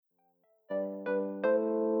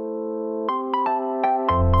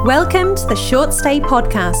Welcome to the Short Stay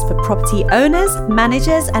podcast for property owners,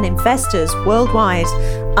 managers and investors worldwide.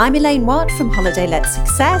 I'm Elaine Watt from Holiday Let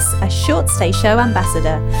Success, a short stay show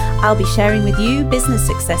ambassador. I'll be sharing with you business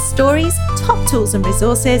success stories, top tools and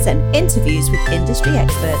resources and interviews with industry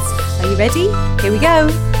experts. Are you ready? Here we go.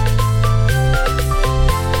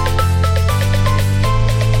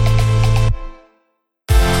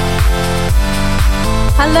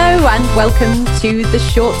 Hello and welcome to the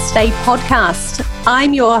Short Stay podcast.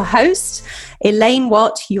 I'm your host, Elaine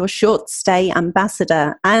Watt, your short stay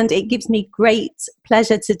ambassador, and it gives me great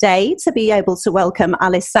pleasure today to be able to welcome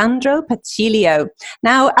Alessandro Pacilio.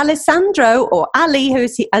 Now, Alessandro, or Ali,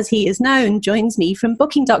 as he is known, joins me from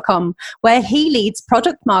Booking.com, where he leads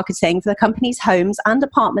product marketing for the company's homes and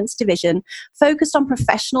apartments division, focused on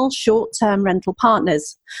professional short-term rental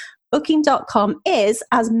partners. Booking.com is,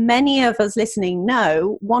 as many of us listening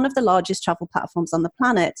know, one of the largest travel platforms on the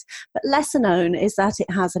planet. But lesser known is that it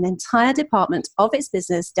has an entire department of its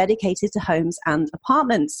business dedicated to homes and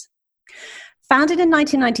apartments. Founded in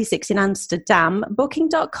 1996 in Amsterdam,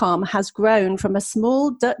 Booking.com has grown from a small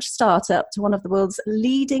Dutch startup to one of the world's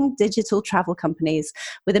leading digital travel companies.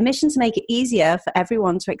 With a mission to make it easier for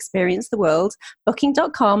everyone to experience the world,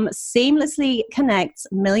 Booking.com seamlessly connects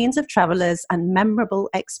millions of travelers and memorable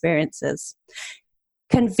experiences,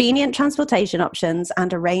 convenient transportation options,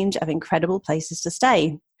 and a range of incredible places to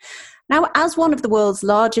stay. Now, as one of the world's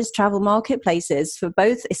largest travel marketplaces for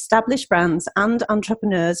both established brands and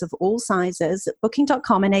entrepreneurs of all sizes,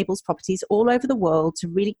 Booking.com enables properties all over the world to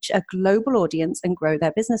reach a global audience and grow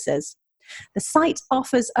their businesses. The site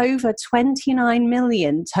offers over 29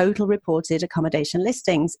 million total reported accommodation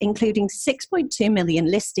listings, including 6.2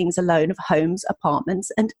 million listings alone of homes,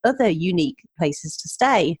 apartments, and other unique places to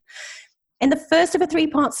stay. In the first of a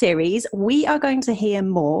three-part series, we are going to hear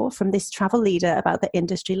more from this travel leader about the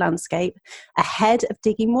industry landscape, ahead of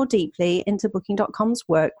digging more deeply into Booking.com's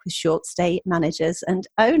work with short stay managers and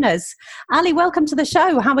owners. Ali, welcome to the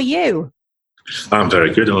show. How are you? I'm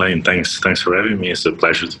very good, Elaine. Thanks for having me. It's a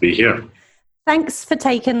pleasure to be here. Thanks for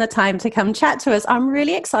taking the time to come chat to us. I'm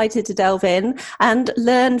really excited to delve in and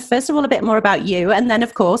learn, first of all, a bit more about you, and then,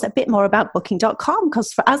 of course, a bit more about Booking.com,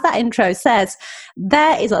 because as that intro says,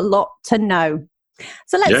 there is a lot to know.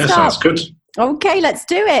 So let's start. Sounds good. Okay, let's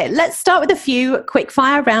do it. Let's start with a few quick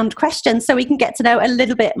fire round questions so we can get to know a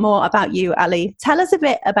little bit more about you, Ali. Tell us a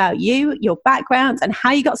bit about you, your background, and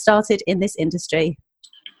how you got started in this industry.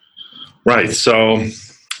 Right. So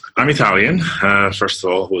I'm Italian. First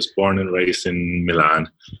of all, was born and raised in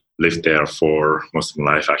Milan. Lived there for most of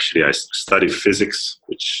my life. Actually, I studied physics,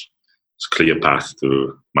 which is a clear path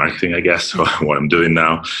to marketing, I guess, what I'm doing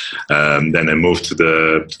now. Then I moved to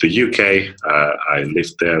the UK. I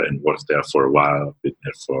lived there and worked there for a while. Been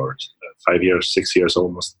there for 5 years, 6 years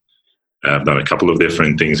almost. I've done a couple of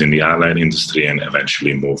different things in the airline industry and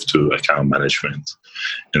eventually moved to account management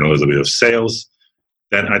and a little bit of sales.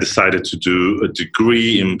 Then I decided to do a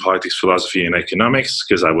degree in politics, philosophy, and economics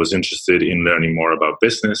because I was interested in learning more about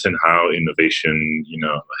business and how innovation,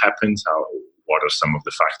 happens. What are some of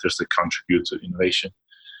the factors that contribute to innovation?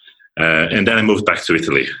 And then I moved back to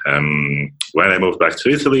Italy. When I moved back to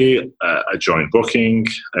Italy, I joined Booking,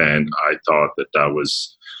 and I thought that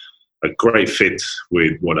was a great fit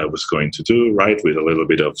with what I was going to do, right? With a little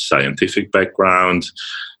bit of scientific background,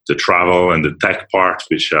 the travel and the tech part,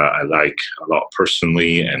 which I like a lot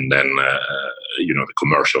personally, and then the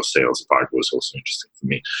commercial sales part was also interesting for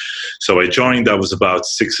me. So I joined. That was about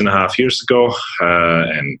 6.5 years ago,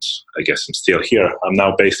 and I guess I'm still here. I'm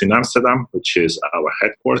now based in Amsterdam, which is our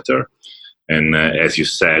headquarters. And as you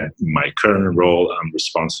said, my current role, I'm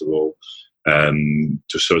responsible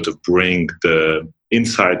to sort of bring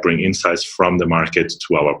insights from the market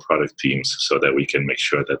to our product teams, so that we can make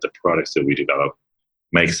sure that the products that we develop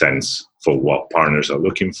make sense for what partners are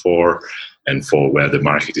looking for and for where the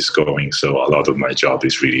market is going. So a lot of my job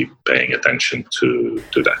is really paying attention to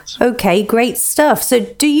that. Okay, great stuff. So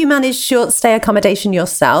do you manage short stay accommodation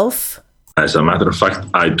yourself? As a matter of fact,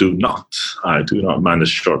 I do not. I do not manage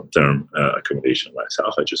short-term accommodation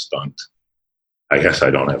myself. I just don't. I guess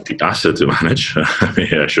I don't have the asset to manage.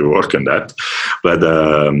 Maybe I should work on that. But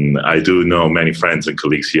I do know many friends and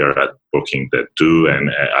colleagues here at Booking that do,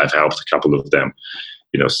 and I've helped a couple of them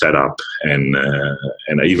set up, and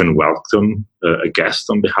I even welcomed a guest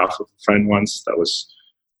on behalf of a friend once. That was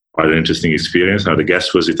quite an interesting experience. Now, the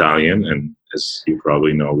guest was Italian, and as you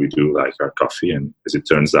probably know, we do like our coffee, and as it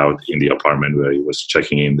turns out, in the apartment where he was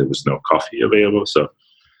checking in, there was no coffee available, so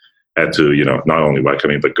I had to, not only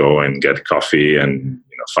welcome him, but go and get coffee and,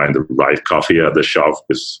 find the right coffee at the shop,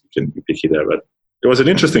 because you can be picky there. But it was an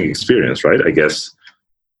interesting experience, right? I guess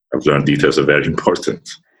I've learned details are very important.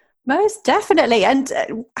 Most definitely. And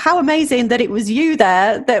how amazing that it was you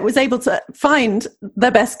there that was able to find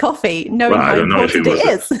the best coffee, knowing how important it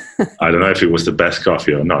is. I don't know if it was the best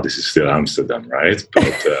coffee or not. This is still Amsterdam, right? But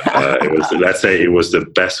it was, let's say it was the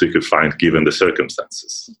best we could find given the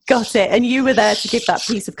circumstances. Got it. And you were there to give that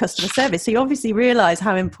piece of customer service. So you obviously realize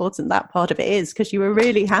how important that part of it is, because you were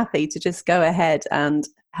really happy to just go ahead and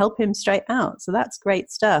help him straight out. So that's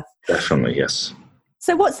great stuff. Definitely, yes.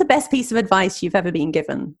 So what's the best piece of advice you've ever been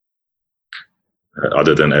given?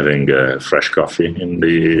 Other than having fresh coffee in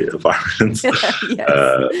the apartment.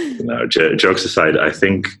 Yes. Jokes aside, I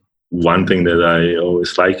think one thing that I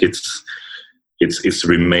always like, it's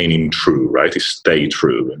remaining true, right? It's stay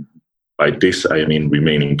true. And by this, I mean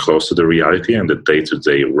remaining close to the reality and the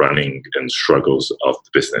day-to-day running and struggles of the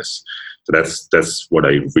business. So that's what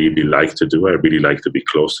I really like to do. I really like to be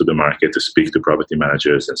close to the market, to speak to property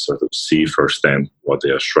managers and sort of see firsthand what they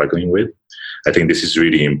are struggling with. I think this is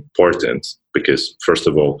really important because, first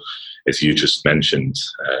of all, as you just mentioned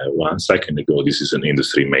 1 second ago, this is an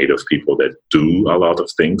industry made of people that do a lot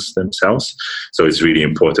of things themselves. So it's really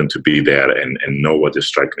important to be there and know what they're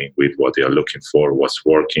struggling with, what they are looking for, what's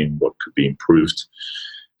working, what could be improved.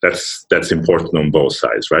 That's important on both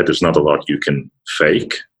sides, right? There's not a lot you can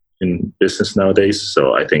fake in business nowadays.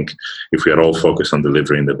 So I think if we are all focused on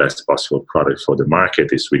delivering the best possible product for the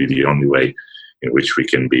market, it's really the only way in which we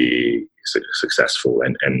can be successful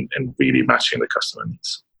and really matching the customer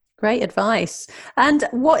needs. Great advice. And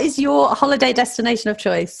what is your holiday destination of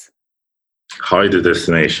choice? Holiday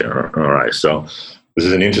destination. All right. So this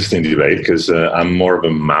is an interesting debate because I'm more of a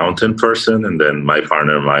mountain person, and then my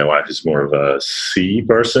partner, my wife, is more of a sea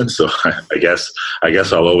person. So I guess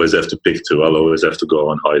I'll always have to pick two. I'll always have to go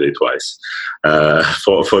on holiday twice.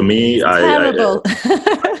 For me, terrible.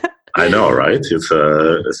 I know, right? It's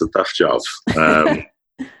a tough job.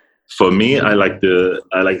 For me, I like the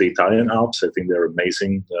Italian Alps. I think they're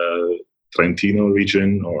amazing. Trentino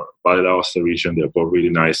region or Valle d'Aosta region, they're both really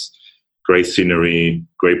nice. Great scenery,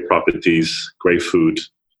 great properties, great food,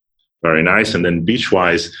 very nice. And then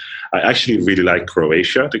beach-wise, I actually really like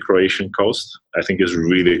Croatia. The Croatian coast, I think, is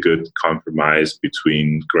really good compromise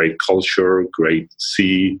between great culture, great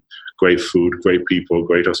sea, great food, great people,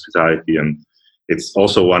 great hospitality, and it's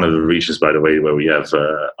also one of the regions, by the way, where we have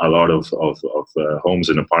a lot of homes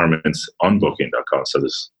and apartments on Booking.com. So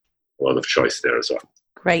there's a lot of choice there as well.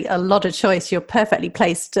 Great. A lot of choice. You're perfectly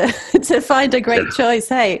placed to find a great choice.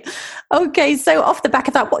 Hey, okay. So off the back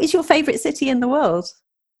of that, what is your favorite city in the world?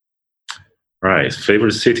 Right.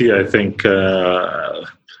 Favorite city, I think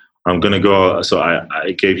I'm going to go. So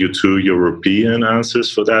I gave you 2 European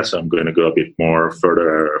answers for that. So I'm going to go a bit more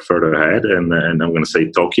further ahead. And I'm going to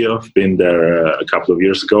say Tokyo. I've been there a couple of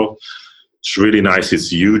years ago. It's really nice.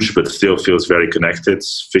 It's huge, but still feels very connected.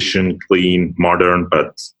 It's efficient, clean, modern,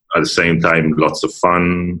 but at the same time, lots of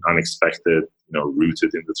fun, unexpected,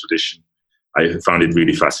 rooted in the tradition. I found it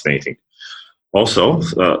really fascinating. Also,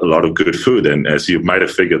 a lot of good food, and as you might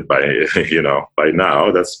have figured by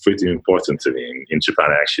now, that's pretty important to me. In Japan,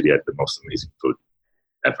 I actually had the most amazing food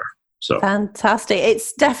ever. So fantastic!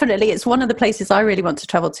 It's one of the places I really want to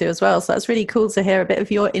travel to as well. So that's really cool to hear a bit of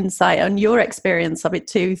your insight and your experience of it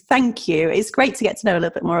too. Thank you. It's great to get to know a little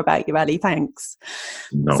bit more about you, Ali. Thanks.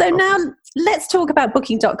 No problem. Now let's talk about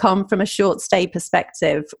Booking.com from a short stay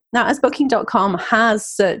perspective. Now, as Booking.com has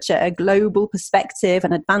such a global perspective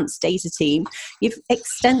and advanced data team, you've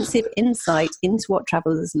extensive insight into what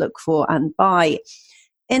travelers look for and buy.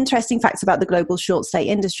 Interesting facts about the global short stay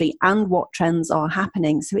industry and what trends are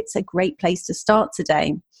happening. So it's a great place to start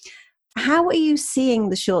today. How are you seeing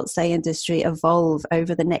the short stay industry evolve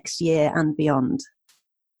over the next year and beyond?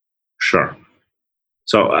 Sure.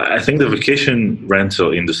 So I think the vacation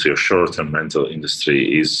rental industry or short-term rental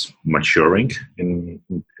industry is maturing in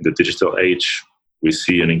the digital age. We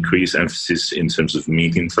see an increased emphasis in terms of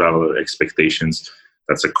meeting traveler expectations.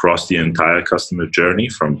 That's across the entire customer journey,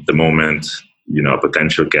 from the moment a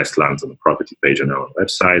potential guest lands on the property page on our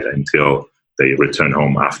website until they return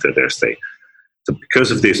home after their stay. So because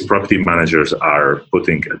of this, property managers are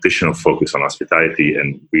putting additional focus on hospitality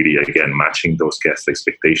and really, again, matching those guest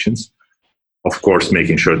expectations. Of course,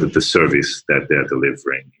 making sure that the service that they're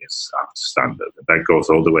delivering is up to standard. And that goes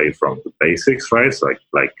all the way from the basics, right? So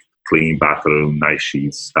like clean bathroom, nice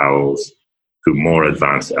sheets, towels, to more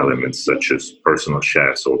advanced elements such as personal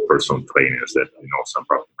chefs or personal trainers that some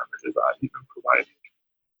property managers are even providing.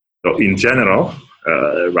 So in general,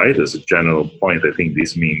 right, as a general point, I think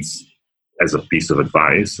this means, as a piece of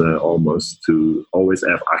advice, almost to always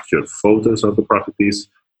have accurate photos of the properties,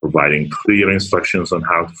 providing clear instructions on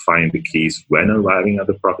how to find the keys when arriving at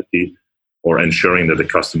the property, or ensuring that the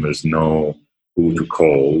customers know who to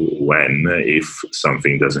call when if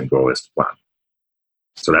something doesn't go as planned.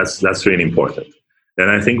 So that's really important. And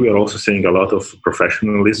I think we are also seeing a lot of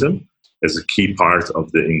professionalism as a key part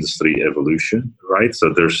of the industry evolution, right?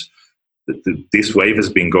 So this wave has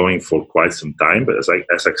been going for quite some time, but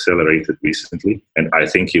has accelerated recently, and I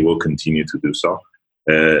think it will continue to do so.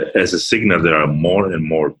 As a signal, there are more and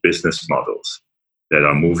more business models that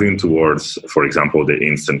are moving towards, for example, the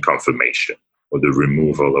instant confirmation or the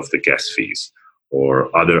removal of the guest fees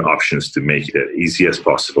or other options to make it as easy as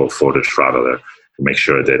possible for the traveler to make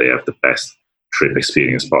sure that they have the best trip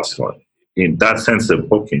experience possible. In that sense of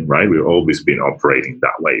booking, right, we've always been operating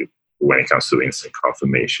that way when it comes to instant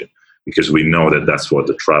confirmation, because we know that that's what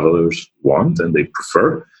the travelers want and they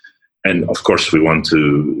prefer. And of course, we want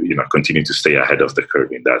to, continue to stay ahead of the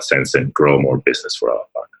curve in that sense and grow more business for our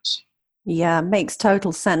partners. Yeah, makes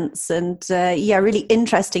total sense. And really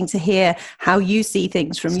interesting to hear how you see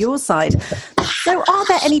things from your side. So are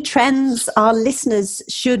there any trends our listeners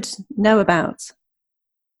should know about?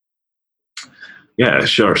 Yeah,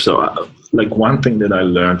 sure. So one thing that I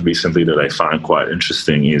learned recently that I find quite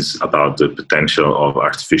interesting is about the potential of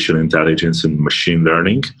artificial intelligence and machine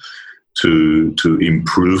learning to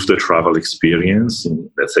improve the travel experience,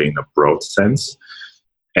 let's say in a broad sense.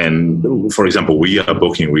 And for example, we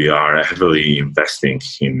are heavily investing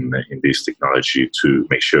in this technology to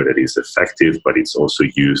make sure that it's effective, but it's also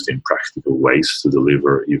used in practical ways to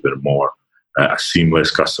deliver even more a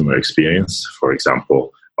seamless customer experience, for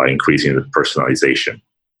example, by increasing the personalization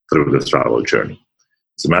through the travel journey.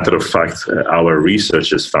 As a matter of fact, our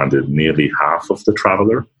research has found that nearly half of the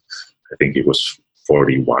traveler, I think it was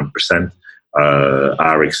 41%,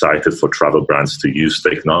 are excited for travel brands to use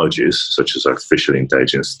technologies such as artificial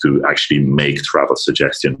intelligence to actually make travel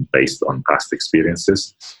suggestions based on past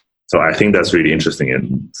experiences. So I think that's really interesting,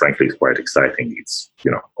 and frankly, it's quite exciting. It's,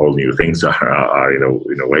 all new things are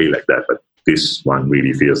in a way like that, but this one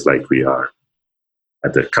really feels like we are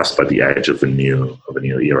at the cusp, at the edge of a new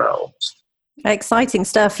era almost. Exciting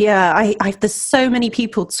stuff. Yeah, there's so many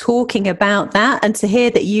people talking about that, and to hear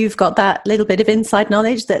that you've got that little bit of inside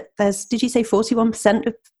knowledge that did you say 41%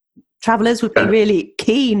 of travelers would be really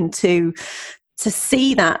keen to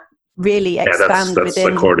see that really expand that's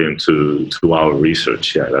within? According to our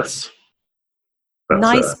research. Yeah, that's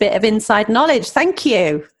nice bit of inside knowledge. Thank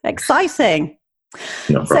you. Exciting.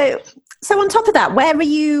 No problem. So on top of that, where are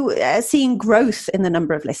you seeing growth in the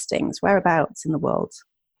number of listings? Whereabouts in the world?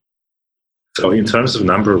 So in terms of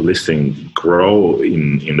number of listings, grow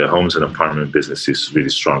in the homes and apartment business is really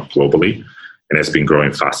strong globally, and it's been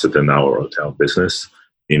growing faster than our hotel business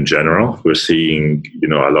in general. We're seeing,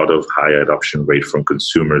 a lot of high adoption rate from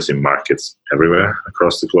consumers in markets everywhere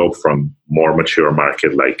across the globe, from more mature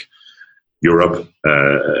market like Europe,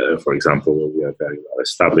 for example, where we are very well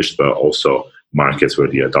established, but also markets where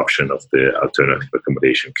the adoption of the alternative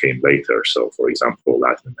accommodation came later. So, for example,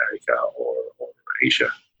 Latin America or Asia.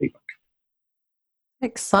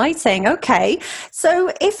 Exciting. Okay.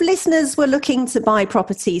 So if listeners were looking to buy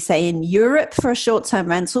property, say in Europe for a short-term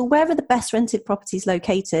rental, where are the best rented properties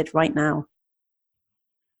located right now?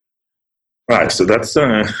 Right. So that's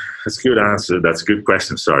a good answer. That's a good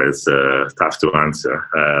question. Sorry, it's tough to answer.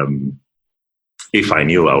 If I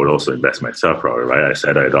knew, I would also invest myself, probably, right? I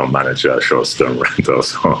said I don't manage a short-term rental,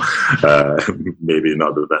 so maybe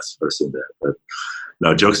not the best person there. But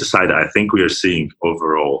no, jokes aside, I think we are seeing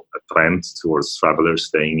overall a trend towards travelers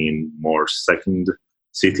staying in more second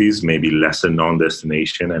cities, maybe lesser known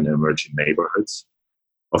destination and emerging neighborhoods.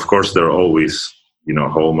 Of course, there are always,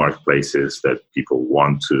 hallmark places that people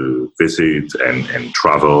want to visit and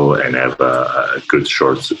travel and have a good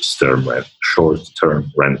short-term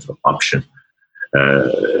rental option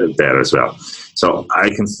there as well. So I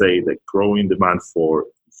can say that growing demand for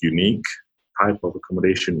unique type of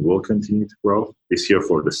accommodation will continue to grow. This year,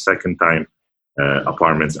 for the second time,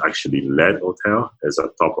 apartments actually led hotel as a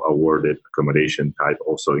top awarded accommodation type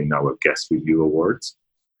also in our guest review awards.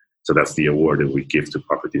 So that's the award that we give to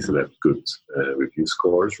properties that have good review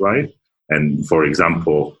scores, right? And for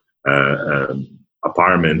example,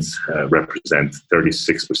 apartments represent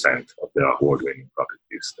 36% of the award-winning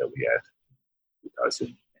properties that we had in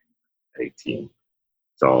 2018.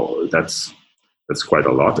 So that's quite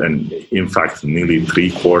a lot. And in fact, nearly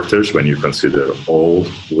 3/4, when you consider all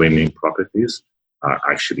winning properties, are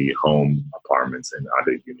actually home, apartments, and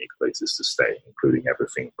other unique places to stay, including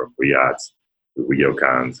everything from riads to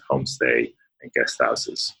ryokans, homestay, and guest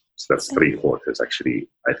houses. So that's 3/4. Actually,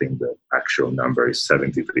 I think the actual number is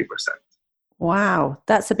 73%. Wow,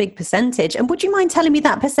 that's a big percentage. And would you mind telling me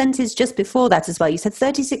that percentage just before that as well? You said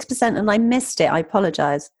 36% and I missed it. I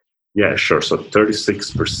apologize. Yeah, sure. So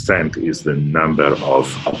 36% is the number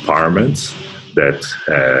of apartments that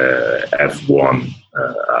have won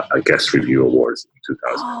a Guest Review Awards in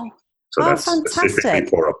 2000. Oh, So that's fantastic. specifically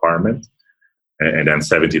for apartment. And then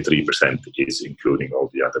 73% is including all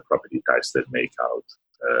the other property types that make up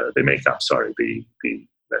the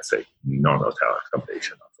let's say non-hotel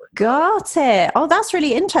accommodation offering. Got it. Oh, that's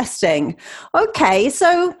really interesting. Okay,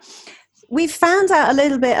 so we've found out a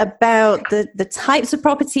little bit about the types of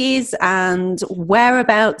properties and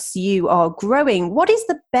whereabouts you are growing. What is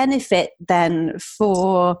the benefit then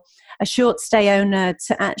for a short stay owner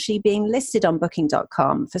to actually being listed on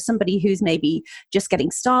Booking.com? For somebody who's maybe just getting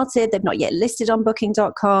started, they've not yet listed on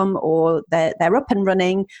Booking.com, or they're up and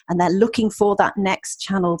running and they're looking for that next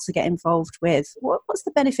channel to get involved with. What's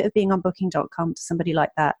the benefit of being on Booking.com to somebody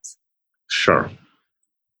like that? Sure.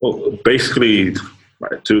 Well, basically,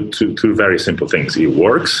 two very simple things. It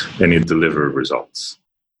works and it delivers results.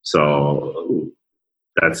 So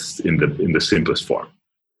that's in the simplest form.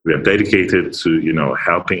 We are dedicated to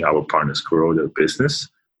helping our partners grow their business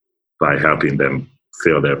by helping them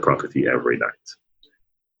fill their property every night.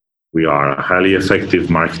 We are highly effective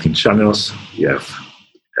marketing channels. We have,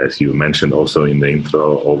 as you mentioned also in the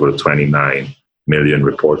intro, over 29 million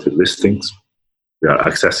reported listings. We are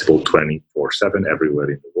accessible 24/7 everywhere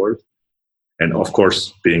in the world. And of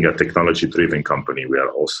course, being a technology-driven company, we are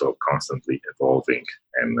also constantly evolving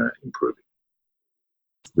and improving.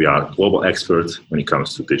 We are global experts when it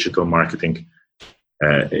comes to digital marketing,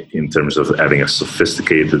 in terms of having a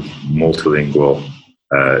sophisticated, multilingual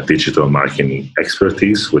digital marketing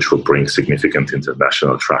expertise, which will bring significant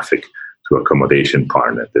international traffic to accommodation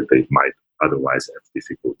partner that they might otherwise have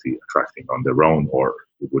difficulty attracting on their own, or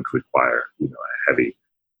would require a heavy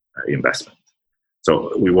investment.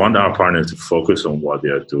 So we want our partners to focus on what they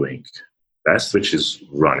are doing best, which is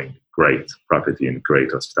running great property and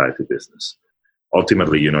great hospitality business.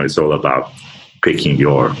 Ultimately, it's all about picking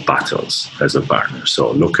your battles as a partner.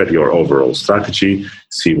 So look at your overall strategy,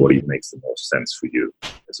 see what it makes the most sense for you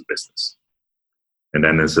as a business. And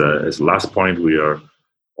then as a last point, we are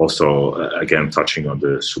also, again, touching on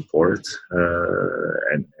the support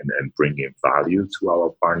and bringing value to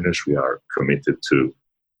our partners. We are committed to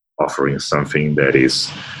offering something that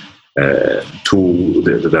is there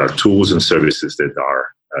are tools and services that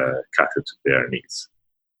are catered to their needs.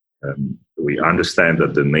 We understand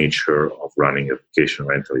that the nature of running a vacation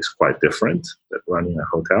rental is quite different than running a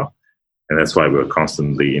hotel. And that's why we're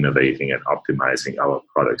constantly innovating and optimizing our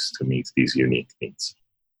products to meet these unique needs.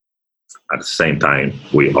 At the same time,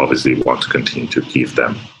 we obviously want to continue to give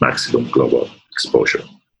them maximum global exposure.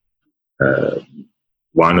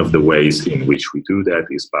 One of the ways in which we do that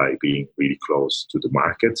is by being really close to the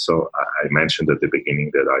market. So I mentioned at the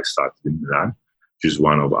beginning that I started in Milan, which is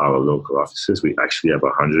one of our local offices. We actually have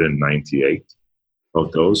 198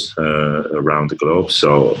 of those around the globe.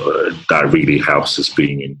 So that really helps us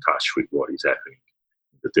being in touch with what is happening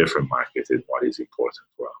in the different markets and what is important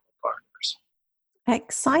for our partners.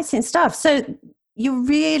 Exciting stuff. So you're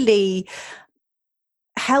really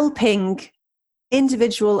helping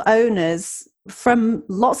individual owners from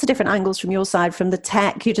lots of different angles from your side, from the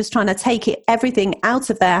tech. You're just trying to take everything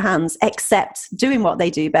out of their hands except doing what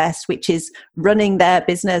they do best, which is running their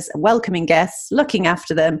business, welcoming guests, looking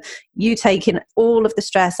after them. You taking all of the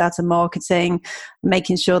stress out of marketing,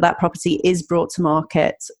 making sure that property is brought to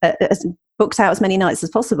market, booked out as many nights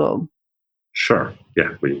as possible. Sure. Yeah,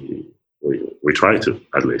 we try to,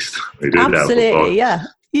 at least. We do absolutely,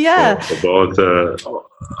 that for both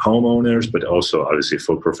homeowners, but also obviously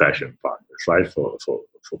for professional partners, right? For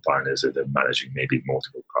partners that are managing maybe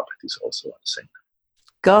multiple properties also at the same time.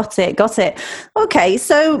 Got it. Okay,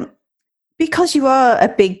 so because you are a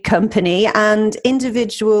big company and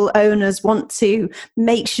individual owners want to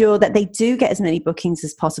make sure that they do get as many bookings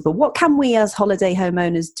as possible, what can we as holiday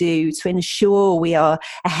homeowners do to ensure we are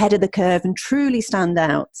ahead of the curve and truly stand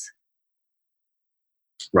out?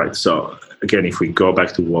 Right. So again, if we go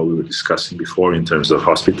back to what we were discussing before in terms of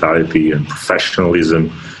hospitality and professionalism,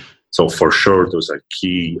 so for sure, those are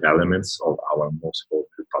key elements of our most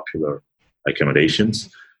popular accommodations.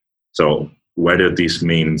 So whether this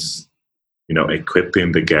means,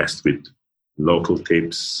 equipping the guest with local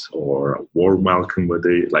tips or a warm welcome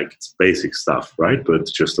it's basic stuff, right? But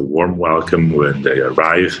just a warm welcome when they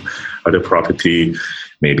arrive at the property,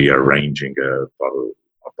 maybe arranging a bottle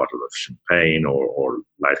of champagne or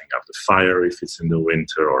lighting up the fire if it's in the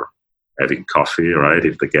winter, or having coffee, right?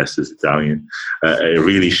 If the guest is Italian, it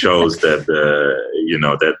really shows that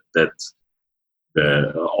that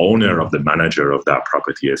the owner of the manager of that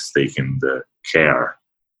property has taken the care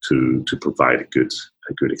to provide a good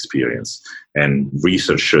experience. And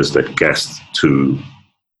research shows that guests to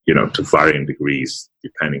varying degrees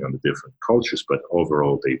depending on the different cultures, but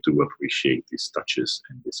overall they do appreciate these touches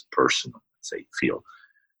and this personal, let's say, feel.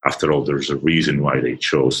 After all, there's a reason why they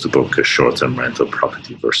chose to book a short-term rental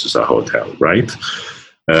property versus a hotel, right?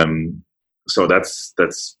 So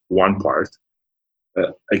that's one part.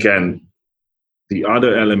 Again, the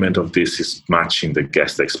other element of this is matching the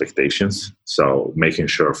guest expectations. So making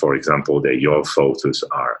sure, for example, that your photos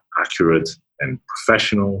are accurate and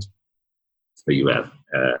professional. That you have,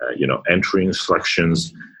 entry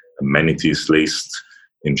instructions, amenities list,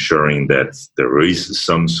 ensuring that there is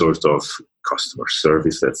some sort of customer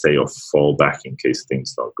service, let's say, or fallback in case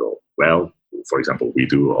things don't go well. For example, we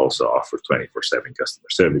do also offer 24/7 customer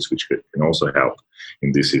service, which can also help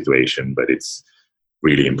in this situation, but it's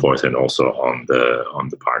really important also on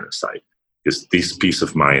the partner side, because this peace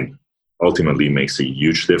of mind ultimately makes a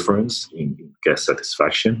huge difference in guest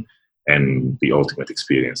satisfaction and the ultimate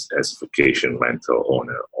experience as vacation rental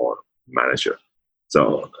owner or manager.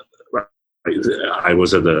 So I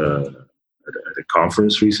was at a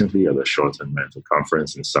conference recently, at a short-term rental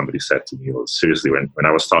conference, and somebody said to me, well, seriously, when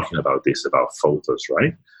I was talking about photos,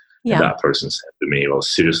 right? Yeah. And that person said to me, well,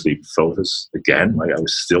 seriously, photos again? Like, I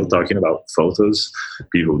was still talking about photos.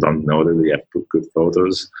 People don't know that they have good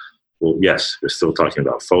photos. Well, yes, we're still talking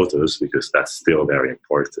about photos because that's still very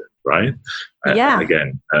important, right? Yeah.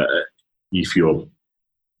 Again, if you're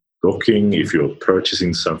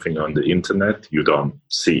purchasing something on the internet, you don't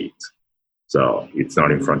see it. So it's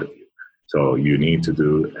not in front of you. So you need to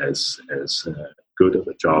do as good of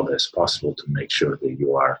a job as possible to make sure that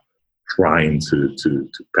you are trying to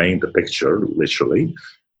paint the picture, literally,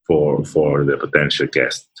 for the potential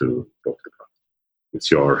guest to book the property. It's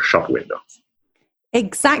your shop window.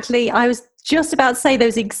 Exactly. I was just about to say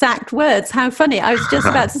those exact words. How funny. I was just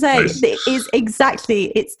about to say nice. It's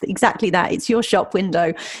exactly that. It's your shop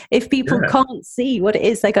window. If people can't see what it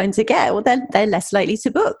is they're going to get, well, then they're less likely to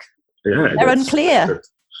book. Yeah, they're unclear.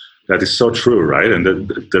 That is so true, right? And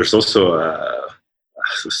there's also a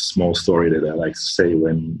small story that I like to say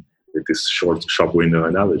with this short shop window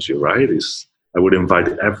analogy, right? Is I would invite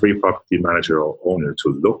every property manager or owner to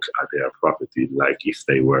look at their property like if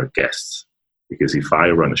they were guests. Because if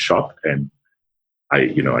I run a shop and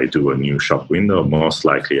I do a new shop window, most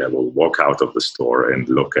likely I will walk out of the store and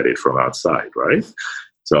look at it from outside, right?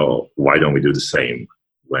 So why don't we do the same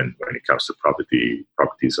when it comes to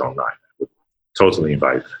properties online? I would totally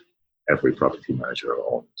invite every property manager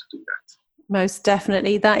or owner to do that. Most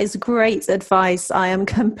definitely. That is great advice. I am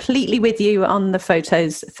completely with you on the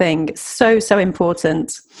photos thing. So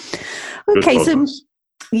important. Okay, so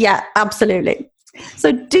yeah, absolutely.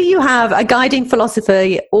 So do you have a guiding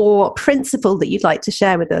philosophy or principle that you'd like to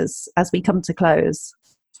share with us as we come to close?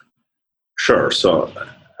 Sure. So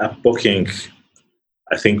at Booking,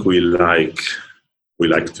 I think we like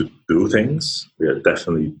to do things. We are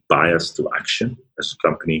definitely biased to action as a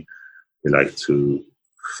company. We like to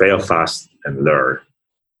fail fast and learn.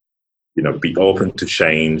 Be open to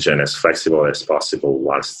change and as flexible as possible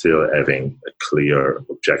while still having a clear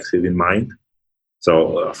objective in mind.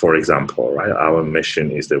 So, for example, right, our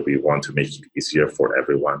mission is that we want to make it easier for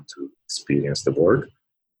everyone to experience the world.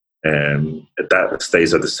 And that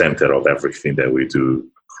stays at the center of everything that we do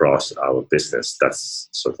across our business. That's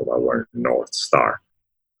sort of our North Star.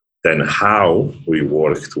 Then how we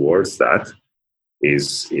work towards that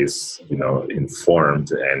is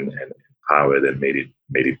informed and empowered and made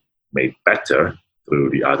better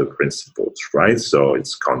through the other principles, right? So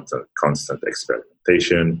it's constant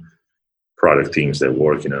experimentation, product teams that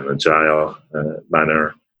work in an agile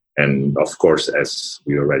manner, and of course, as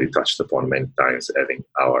we already touched upon many times, having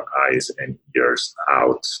our eyes and ears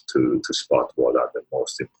out to spot what are the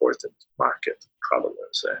most important market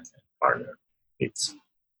travelers and partner needs.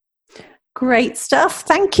 Great stuff.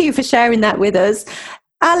 Thank you for sharing that with us.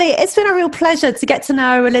 Ali, it's been a real pleasure to get to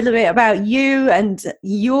know a little bit about you and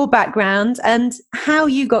your background and how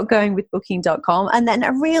you got going with Booking.com, and then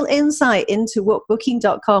a real insight into what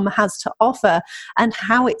Booking.com has to offer and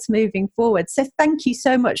how it's moving forward. So thank you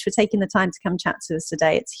so much for taking the time to come chat to us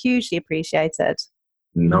today. It's hugely appreciated.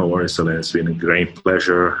 No worries, Elaine. It's been a great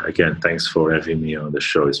pleasure. Again, thanks for having me on the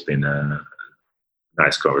show. It's been a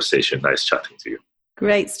nice conversation. Nice chatting to you.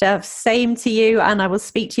 Great stuff. Same to you. And I will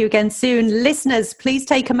speak to you again soon. Listeners, please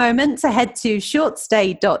take a moment to head to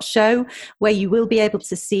shortstay.show, where you will be able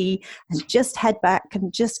to see and just head back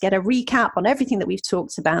and just get a recap on everything that we've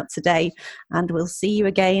talked about today. And we'll see you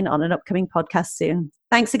again on an upcoming podcast soon.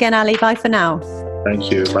 Thanks again, Ali. Bye for now.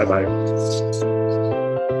 Thank you. Bye-bye.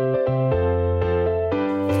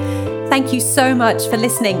 Thank you so much for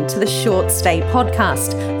listening to the Short Stay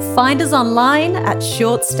podcast. Find us online at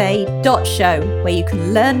shortstay.show, where you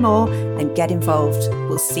can learn more and get involved.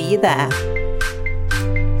 We'll see you there.